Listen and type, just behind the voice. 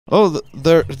Oh,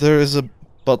 there is a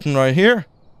button right here.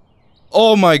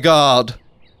 Oh my god.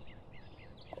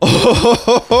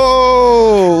 Holy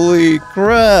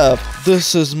crap.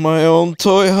 This is my own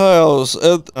toy house.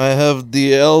 And I have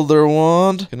the Elder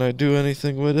Wand. Can I do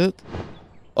anything with it?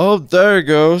 Oh, there it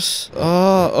goes.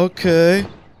 Ah, okay.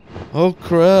 Oh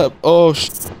crap. Oh,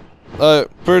 I'm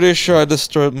pretty sure I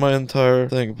destroyed my entire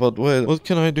thing. But wait, what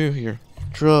can I do here?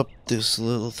 Drop this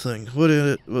little thing. What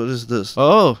is this?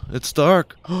 Oh, it's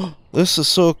dark. This is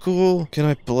so cool. Can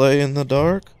I play in the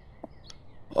dark?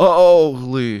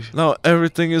 Holy. Now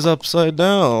everything is upside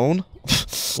down.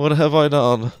 What have I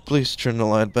done? Please turn the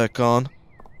light back on.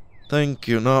 Thank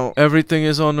you. Now everything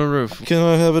is on the roof. Can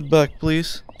I have it back,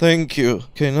 please? Thank you.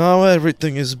 Okay, now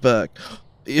everything is back.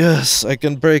 Yes, I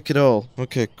can break it all.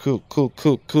 Okay, cool.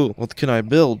 What can I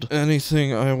build?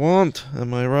 Anything I want.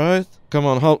 Am I right? Come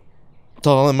on, how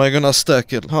tall am I gonna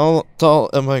stack it? How tall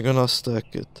am I gonna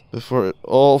stack it before it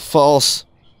all falls?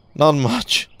 Not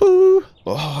much. Boo!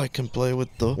 Oh, I can play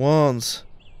with the wands.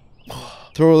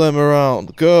 Throw them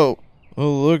around. Go!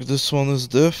 Oh, look, this one is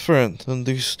different than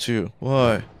these two.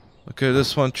 Why? Okay,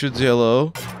 this one shoots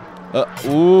yellow.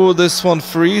 Ooh, this one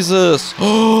freezes.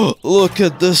 Oh, look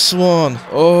at this one.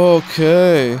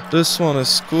 Okay, this one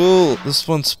is cool. This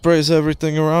one sprays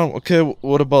everything around. Okay,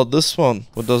 what about this one?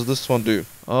 What does this one do?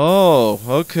 Oh,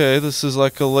 okay, this is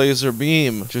like a laser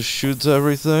beam. Just shoots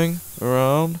everything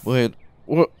around. Wait,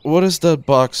 what is that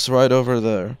box right over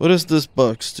there? What does this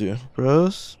box do?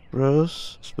 Press,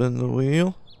 spin the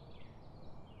wheel.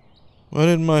 Why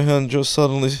did my hand just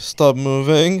suddenly stop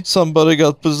moving? Somebody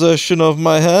got possession of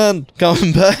my hand.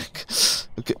 Coming back.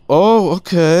 Okay. Oh,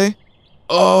 okay.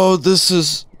 Oh, this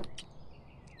is...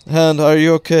 Hand, are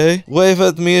you okay? Wave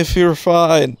at me if you're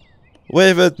fine.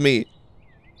 Wave at me.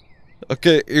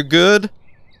 Okay, you good?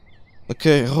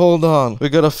 Okay, hold on. We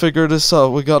gotta figure this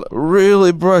out. We got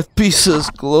really bright pieces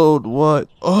glowed white.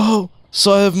 Oh!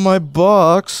 So I have my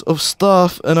box of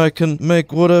stuff and I can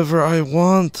make whatever I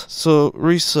want. So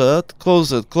reset,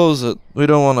 close it. We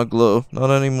don't want to glow, not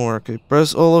anymore. Okay,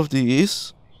 press all of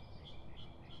these.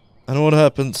 And what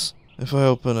happens if I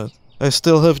open it? I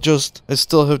still have just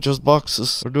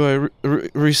boxes. Or do I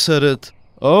reset it?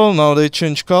 Oh, now they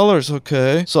change colors.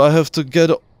 Okay, so I have to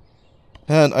get.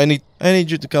 And I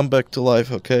need you to come back to life.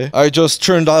 Okay, I just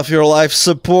turned off your life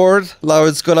support. Now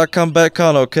it's gonna come back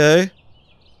on. Okay.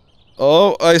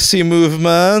 Oh, I see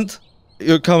movement.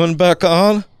 You're coming back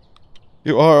on?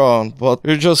 You are on, but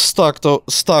you're just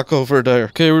stuck over there.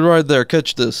 Okay, we're right there.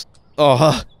 Catch this.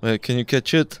 Oh, wait, can you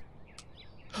catch it?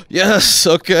 Yes,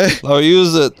 okay. Now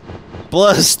use it.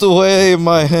 Blast away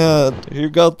my hand.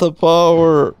 You got the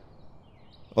power.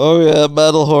 Oh yeah,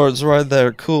 battle hordes right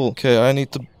there. Cool. Okay, I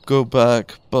need to go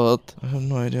back, but I have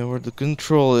no idea where the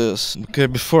control is. Okay,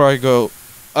 before I go,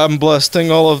 I'm blasting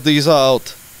all of these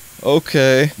out.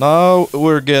 Okay, now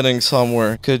we're getting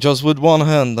somewhere. Okay, just with one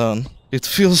hand then. It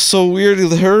feels so weird,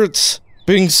 it hurts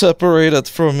being separated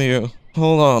from you.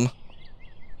 Hold on.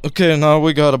 Okay, now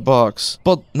we got a box.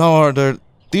 But now are there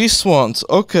these ones?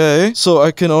 Okay, so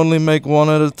I can only make one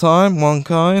at a time, one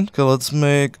kind. Okay, let's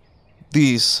make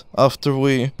these after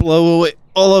we blow away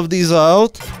all of these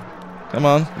out. Come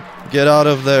on, get out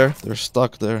of there. They're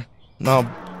stuck there. Now,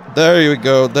 there you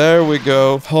go, there we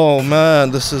go. Oh man,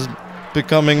 this is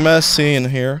becoming messy in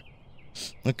here.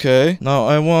 Okay, now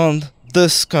I want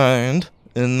this kind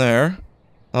in there.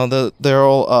 Now that they're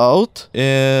all out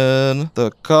in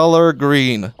the color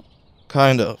green.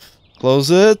 Kind of. Close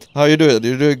it. How you do it?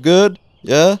 You do it good?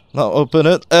 Yeah? Now open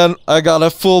it. And I got a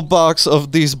full box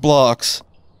of these blocks.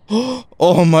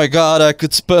 Oh my god, I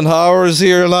could spend hours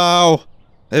here now.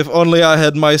 If only I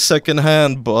had my second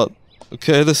hand, but...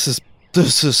 Okay, this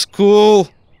is cool.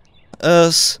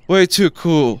 Way too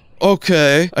cool.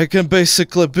 Okay, I can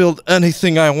basically build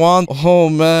anything I want. Oh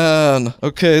man.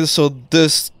 Okay, so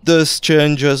this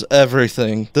changes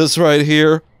everything. This right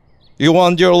here. You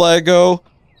want your Lego?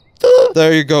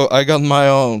 There you go, I got my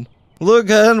own.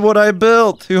 Look at what I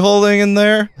built. You holding in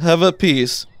there? Have a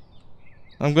piece.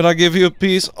 I'm gonna give you a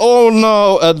piece. Oh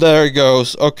no! And there it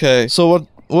goes. Okay, so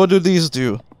what do these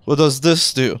do? What does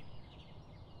this do?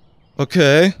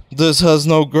 Okay, this has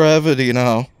no gravity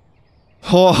now.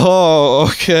 Oh,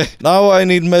 okay. Now I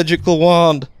need magical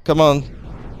wand. Come on.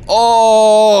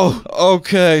 Oh,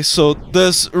 okay. So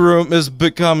this room is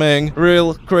becoming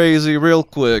real crazy real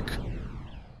quick.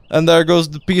 And there goes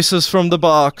the pieces from the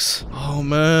box. Oh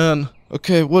man.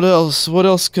 Okay, what else? What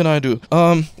else can I do?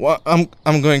 I'm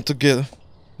going to get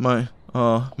my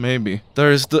maybe.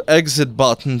 There is the exit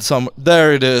button somewhere.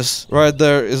 There it is. Right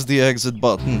there is the exit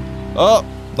button. Oh,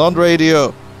 not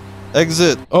radio.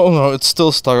 Exit. Oh no, it's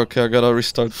still stuck. Okay, I gotta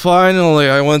restart. Finally,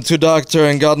 I went to doctor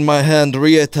and got my hand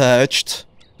reattached.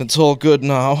 It's all good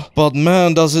now. But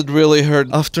man, does it really hurt.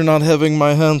 After not having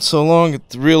my hand so long,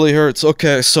 it really hurts.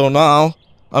 Okay, so now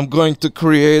I'm going to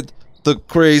create the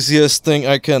craziest thing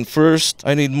I can. First,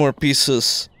 I need more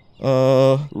pieces.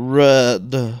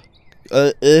 Red.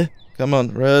 Come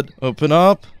on, red. Open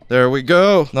up. There we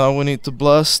go. Now we need to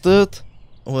blast it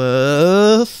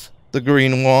with the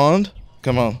green wand.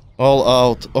 Come on. All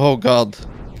out. Oh god.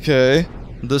 Okay.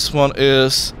 This one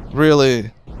is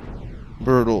really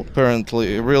brutal,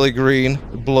 apparently. Really green.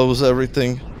 It blows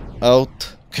everything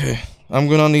out. Okay. I'm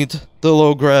gonna need the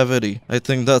low gravity. I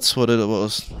think that's what it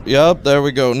was. Yep, there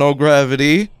we go. No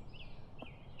gravity.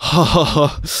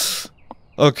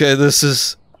 Okay, this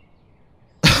is...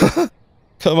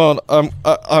 Come on,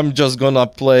 I'm just gonna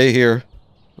play here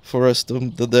for rest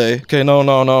of the day. Okay, no.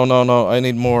 I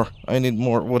need more.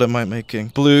 What am I making?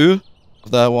 Blue.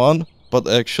 That one. But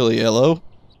actually yellow.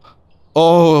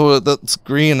 Oh, that's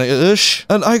greenish.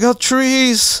 And I got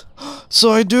trees.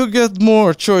 So I do get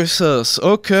more choices.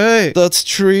 Okay. That's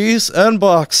trees and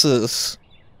boxes.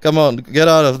 Come on, get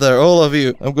out of there, all of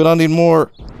you. I'm gonna need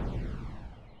more.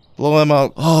 Blow them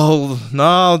out. Oh,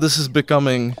 now this is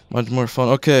becoming much more fun.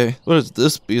 Okay, what is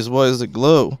this piece? Why does it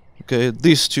glow? Okay,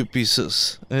 these two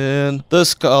pieces. And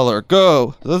this color.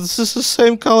 Go! This is the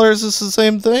same color. Is this the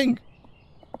same thing?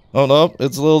 Oh no,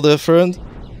 it's a little different.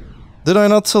 Did I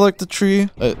not select the tree?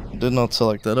 I did not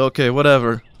select that. Okay,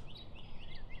 whatever.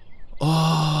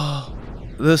 Oh,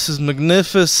 this is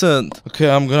magnificent. Okay,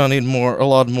 I'm gonna need more. A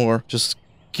lot more. Just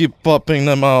keep popping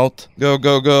them out. Go,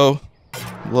 go, go.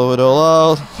 Blow it all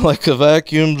out like a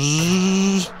vacuum.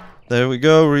 There we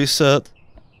go, reset.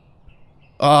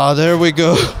 Ah, there we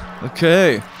go.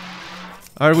 Okay.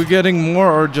 Are we getting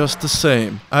more or just the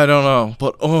same? I don't know.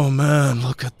 But oh man,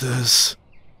 look at this.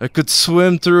 I could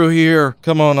swim through here.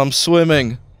 Come on, I'm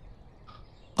swimming.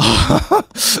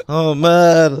 Oh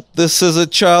man, this is a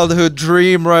childhood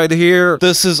dream right here.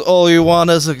 This is all you want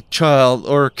as a child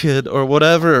or kid or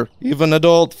whatever. Even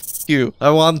adult, f you. I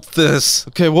want this.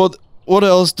 Okay, what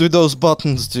else do those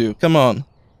buttons do? Come on.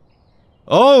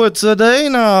 Oh, it's a day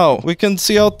now. We can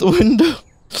see out the window.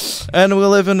 And we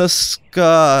live in a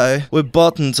sky with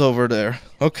buttons over there.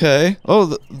 Okay.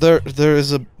 Oh, there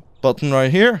is a button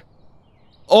right here.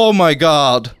 Oh my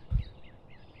god.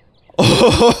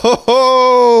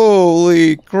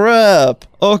 Holy crap.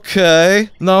 Okay.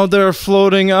 Now they're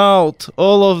floating out.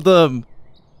 All of them.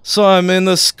 So I'm in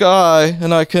the sky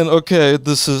and I can... Okay,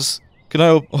 this is... Can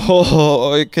I...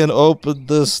 Oh, I can open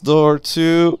this door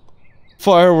too.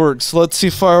 Fireworks. Let's see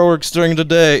fireworks during the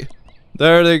day.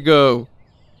 There they go.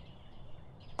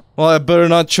 Well, I better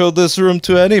not show this room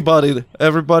to anybody.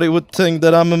 Everybody would think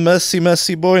that I'm a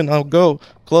messy boy. Now go.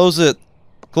 Close it.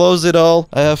 Close it all.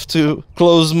 I have to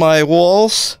close my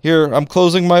walls. Here, I'm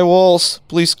closing my walls.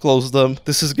 Please close them.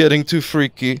 This is getting too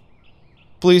freaky.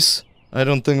 Please. I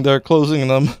don't think they're closing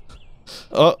them.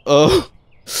 Uh-oh.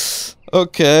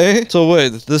 Okay. So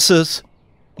wait, this is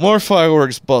more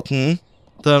fireworks button.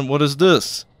 Then what is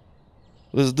this?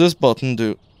 What does this button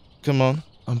do? Come on.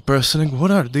 I'm pressing.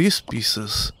 What are these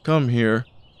pieces? Come here.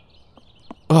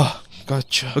 Oh,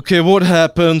 gotcha. Okay, what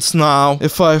happens now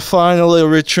if I finally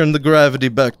return the gravity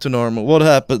back to normal? What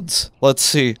happens? Let's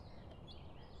see.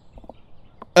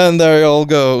 And there it all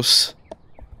goes.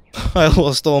 I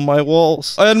lost all my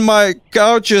walls. And my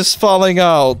couch is falling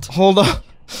out. Hold on.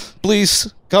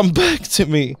 Please, come back to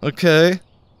me. Okay.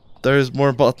 There's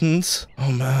more buttons.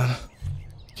 Oh man.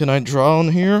 Can I draw on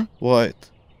here? White.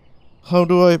 How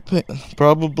do I paint?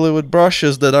 Probably with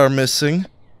brushes that are missing.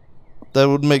 That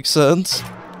would make sense.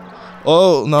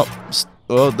 Oh, no.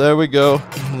 Oh, there we go.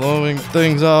 Blowing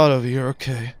things out of here.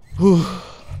 Okay. Whew.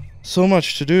 So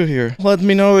much to do here. Let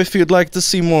me know if you'd like to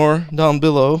see more down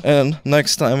below. And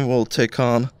next time we'll take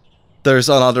on... There's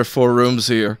another 4 rooms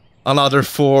here. Another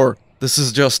 4. This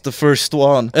is just the first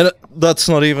one. And that's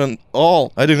not even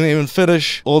all. I didn't even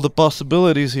finish all the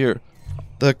possibilities here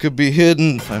that could be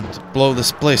hidden. Time to blow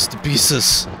this place to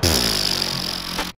pieces.